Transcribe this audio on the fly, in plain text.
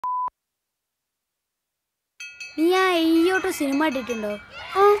നീ ആ അയ്യോട്ടോ സിനിമ ഇട്ടിട്ടുണ്ടോ?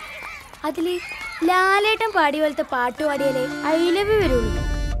 ആ അതില് ലാലേട്ടൻ പാടിയ പോലത്തെ പാട്ട് പാടിയാലേ ഐ ലവ് യു വരുള്ളൂ.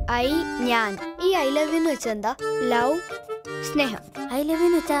 ഐ ഞാൻ. ഈ ഐ ലവ് യു എന്ന് വെച്ചാൽ എന്താ? ലവ്, സ്നേഹം. ഐ ലവ് യു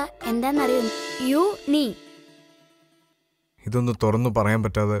എന്ന് വെച്ചാ എന്താന്നറിയോ? യു, നീ. ഇതൊന്ന് തുറന്നു പറയാൻ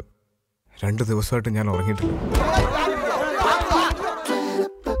പറ്റാതെ 2 ദിവസമായിട്ട് ഞാൻ ഉറങ്ങിയിട്ടില്ല.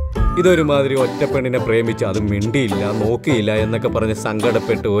 ഇതൊരുമാതിരി ഒറ്റ പെണ്ണിനെ പ്രേമിച്ച് അത് മിണ്ടിയില്ല നോക്കിയില്ല എന്നൊക്കെ പറഞ്ഞ്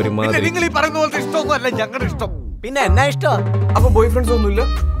സങ്കടപ്പെട്ട് ഒരുമാതിരി. പിന്നെ എന്നാ ഇഷ്ടം? അപ്പൊ ബോയ് ഫ്രണ്ട്സ് ഒന്നുമില്ല?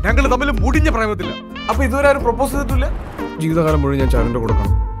 ഞങ്ങൾ തമ്മിൽ മുടിഞ്ഞ പ്രേമത്തില്ല. അപ്പൊ ഇതുവരെ ആരും പ്രപ്പോസ് ചെയ്തിട്ടില്ല? ജീവിതകാലം മുഴുവൻ ഞാൻ ചാനലിന്റെ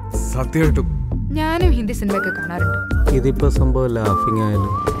കൊടുക്കണം. സത്യമായിട്ടും ഞാനും ഹിന്ദി സിനിമയൊക്കെ കാണാറുണ്ട്. ഇതിപ്പോ സംഭവം ലാഫിംഗ്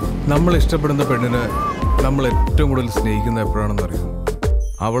ആയാലും നമ്മൾ ഇഷ്ടപ്പെടുന്ന പെണ്ണിന് നമ്മൾ ഏറ്റവും കൂടുതൽ സ്നേഹിക്കുന്ന എപ്പോഴാണെന്ന് അറിയാം.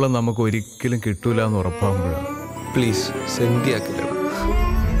 അവളെ നമുക്ക് ഒരിക്കലും കിട്ടൂല എന്ന് ഉറപ്പാകുമ്പോഴാണ്. Please send ആക്കില്ല.